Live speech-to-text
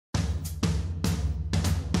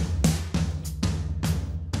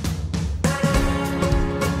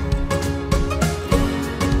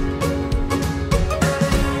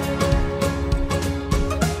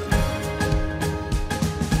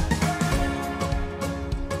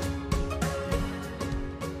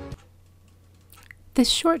This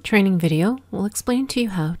short training video will explain to you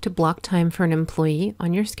how to block time for an employee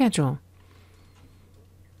on your schedule.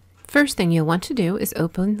 First thing you'll want to do is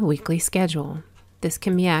open the weekly schedule. This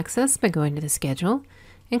can be accessed by going to the schedule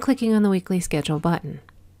and clicking on the weekly schedule button.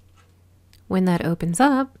 When that opens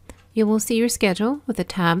up, you will see your schedule with the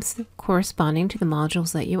tabs corresponding to the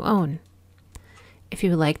modules that you own. If you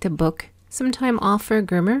would like to book some time off for a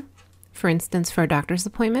groomer, for instance for a doctor's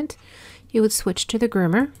appointment, you would switch to the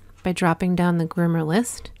groomer by dropping down the groomer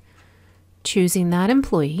list, choosing that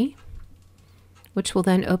employee, which will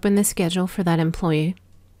then open the schedule for that employee.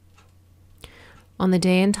 On the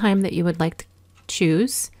day and time that you would like to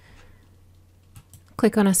choose,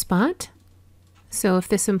 click on a spot. So if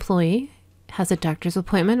this employee has a doctor's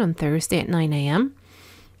appointment on Thursday at 9 a.m.,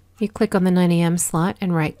 you click on the 9 a.m. slot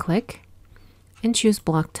and right-click and choose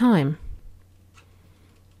Block Time.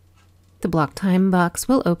 The Block Time box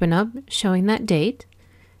will open up showing that date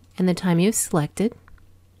and the time you've selected.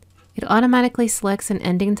 It automatically selects an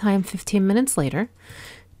ending time 15 minutes later,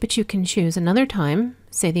 but you can choose another time,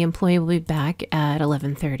 say the employee will be back at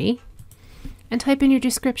 11:30, and type in your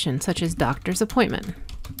description such as doctor's appointment.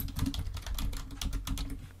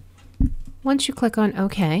 Once you click on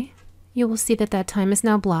OK, you will see that that time is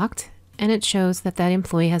now blocked and it shows that that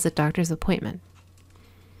employee has a doctor's appointment.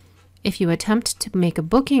 If you attempt to make a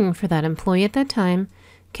booking for that employee at that time,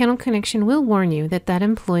 Kennel Connection will warn you that that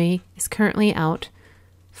employee is currently out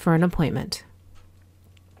for an appointment.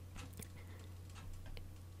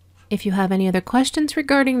 If you have any other questions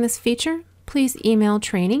regarding this feature, please email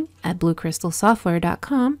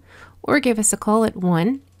training@bluecrystalsoftware.com or give us a call at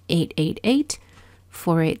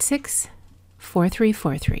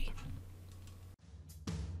 1-888-486-4343.